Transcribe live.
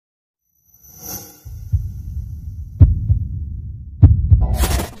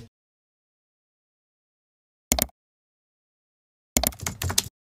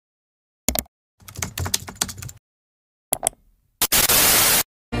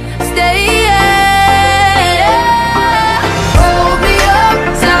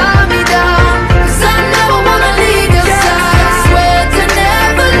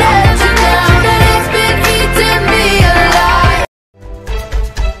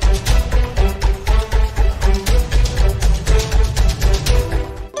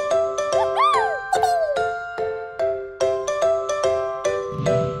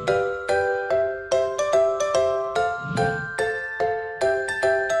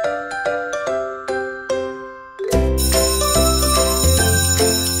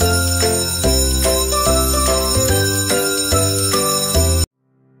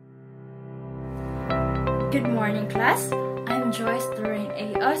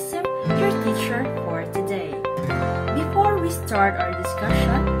teacher for today. Before we start our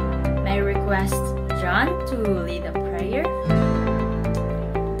discussion, may I request John to lead a prayer?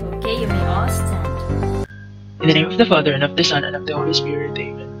 Okay, you may all stand. In the name of the Father, and of the Son, and of the Holy Spirit,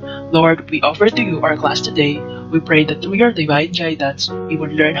 Amen. Lord, we offer to you our class today. We pray that through your divine guidance, we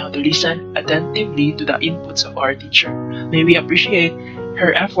would learn how to listen attentively to the inputs of our teacher. May we appreciate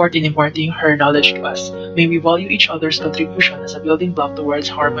her effort in imparting her knowledge to us. May we value each other's contribution as a building block towards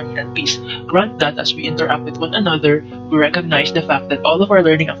harmony and peace. Grant that as we interact with one another, we recognize the fact that all of our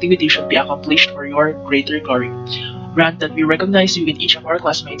learning activities should be accomplished for your greater glory. Grant that we recognize you in each of our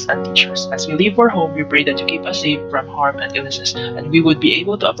classmates and teachers. As we leave our home, we pray that you keep us safe from harm and illnesses, and we would be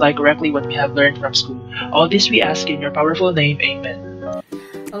able to apply correctly what we have learned from school. All this we ask in your powerful name. Amen.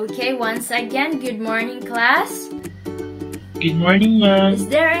 Okay, once again, good morning, class. Good morning, ma'am. Is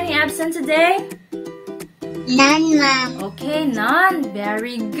there any absent today? None, ma'am. Okay, none.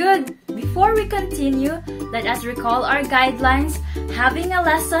 Very good. Before we continue, let us recall our guidelines having a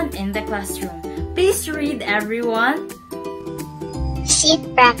lesson in the classroom. Please read, everyone. Sit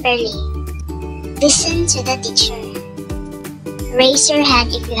properly. Listen to the teacher. Raise your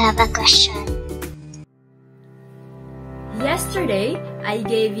hand if you have a question. Yesterday, I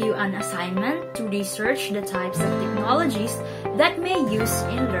gave you an assignment to research the types of technologies that may use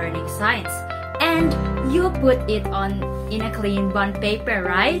in learning science. And you put it in a clean bond paper,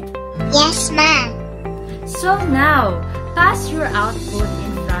 right? Yes, ma'am. So now, pass your output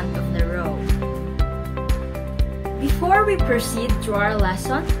in front of the row. Before we proceed to our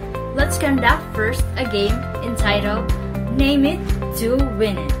lesson, let's conduct first a game entitled Name It to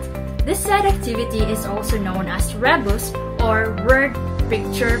Win It. This said activity is also known as Rebus or Word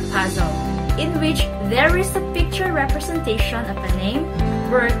Picture Puzzle, in which there is a picture representation of a name,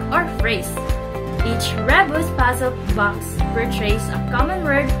 word, or phrase. Each Rebus puzzle box portrays a common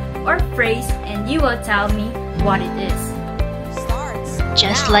word or phrase, and you will tell me what it is. Starts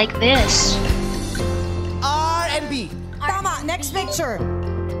Just now. like this. R and B. Tama, next picture.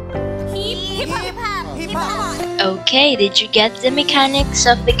 Hip hop. Hip hop. Okay, did you get the mechanics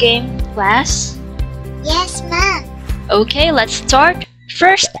of the game, class? Yes, ma'am. Okay, let's start.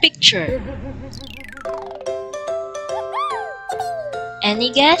 First picture.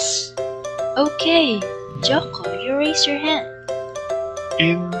 Any guess? Okay, Joko, you raise your hand.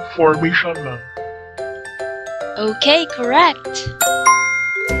 Information, ma'am. Okay, correct.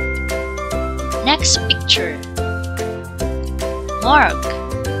 Next picture. Mark.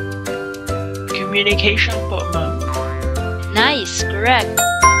 Communication po, ma'am. Nice, correct.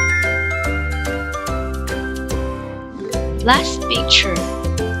 Last picture.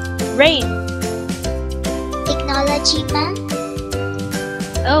 Rain. Technology, ma'am.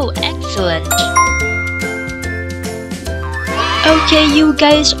 Oh, excellent. Okay, you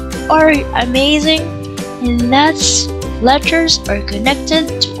guys are amazing. And that's letters are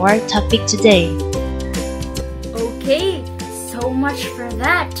connected to our topic today. Okay, so much for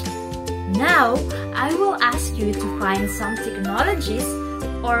that. Now, I will ask you to find some technologies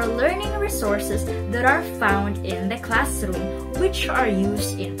or learning resources that are found in the classroom which are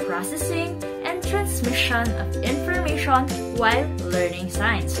used in processing and transmission of information while learning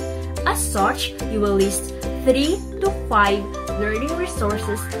science. As such, you will list 3 to 5 learning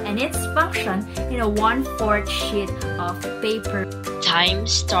resources and its function in a 1/4 sheet of paper. Time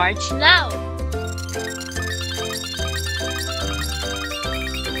starts now.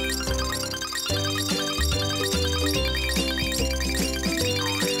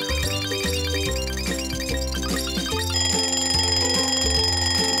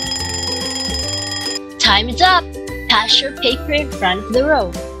 Time is up! Pass your paper in front of the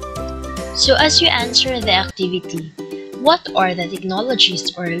row. So as you answer the activity, what are the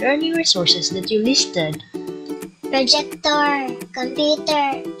technologies or learning resources that you listed? Projector,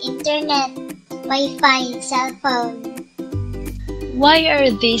 computer, internet, Wi-Fi, cell phone. Why are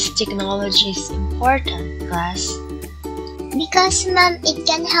these technologies important, class? Because, ma'am, it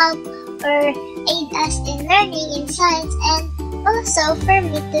can help or aid us in learning in science and also for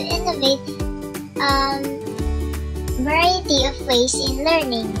me to innovate variety of ways in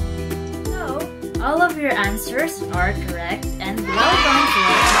learning. So, all of your answers are correct and well done to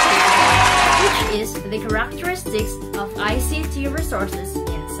our topic, which is the characteristics of ICT resources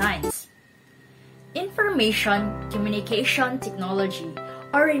in science. Information communication technology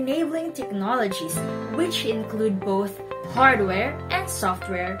are enabling technologies which include both hardware and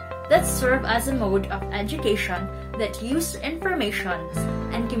software that serve as a mode of education that use information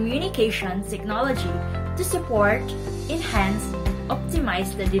and communication technology to support, enhance, and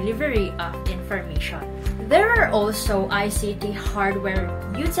optimize the delivery of information. There are also ICT hardware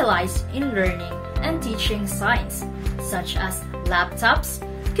utilized in learning and teaching science, such as laptops,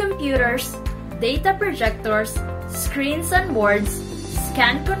 computers, data projectors, screens and boards,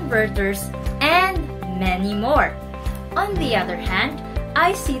 scan converters, and many more. On the other hand,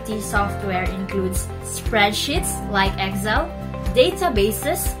 ICT software includes spreadsheets like Excel,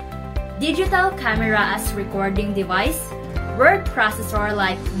 databases, digital camera as recording device, word processor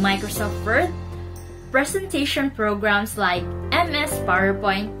like Microsoft Word, presentation programs like MS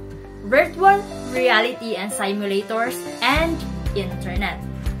PowerPoint, virtual reality and simulators, and internet.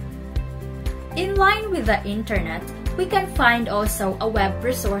 In line with the internet, we can find also a web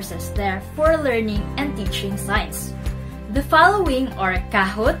resources there for learning and teaching science. The following are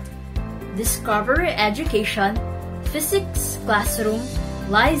Kahoot, Discovery Education, Physics Classroom,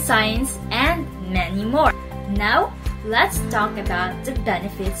 Live Science, and many more. Now, let's talk about the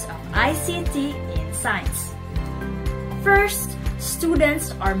benefits of ICT in science. First,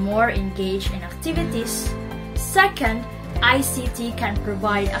 students are more engaged in activities. Second, ICT can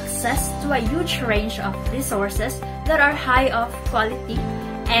provide access to a huge range of resources that are high of quality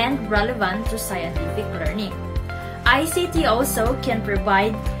and relevant to scientific learning. ICT also can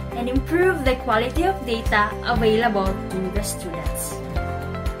provide and improve the quality of data available to the students.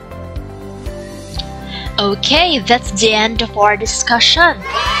 Okay, that's the end of our discussion.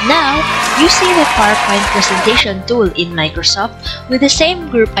 Now, using the PowerPoint presentation tool in Microsoft with the same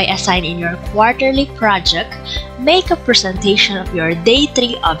group I assigned in your quarterly project, make a presentation of your Day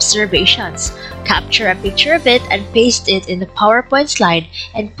 3 observations. Capture a picture of it and paste it in the PowerPoint slide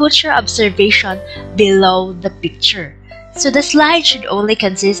and put your observation below the picture. So the slide should only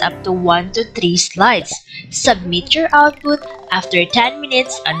consist up to 1 to 3 slides. Submit your output after 10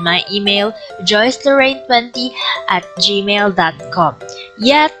 minutes on my email joycelorraine20@gmail.com.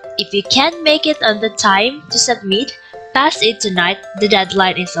 Yet, if you can't make it on the time to submit, pass it tonight. The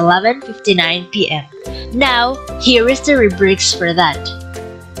deadline is 11:59 p.m. Now, here is the rubrics for that.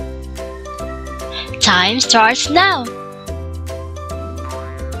 Time starts now.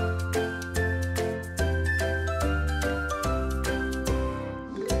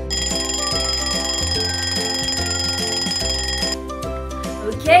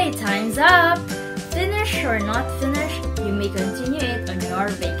 Okay, time's up! Finish or not finish, you may continue it on your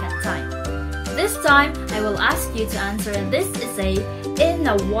vacant time. This time, I will ask you to answer this essay in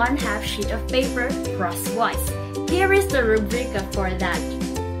a 1/2 sheet of paper crosswise. Here is the rubric for that.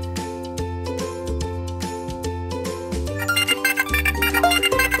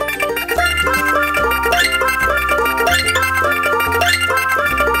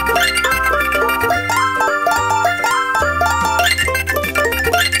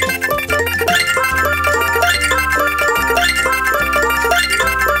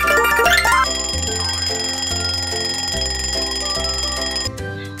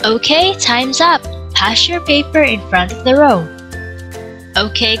 Okay, time's up. Pass your paper in front of the row.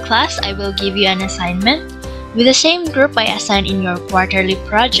 Okay, class, I will give you an assignment. With the same group I assigned in your quarterly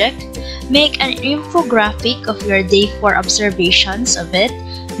project, make an infographic of your Day 4 observations of it.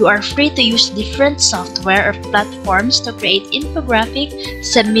 You are free to use different software or platforms to create infographic,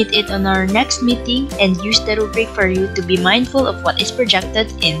 submit it on our next meeting, and use the rubric for you to be mindful of what is projected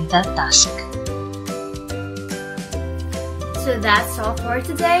in the task. So that's all for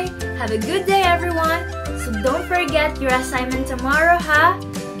today. Have a good day, everyone. So don't forget your assignment tomorrow, huh?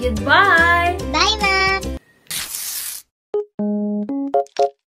 Goodbye! Bye-bye!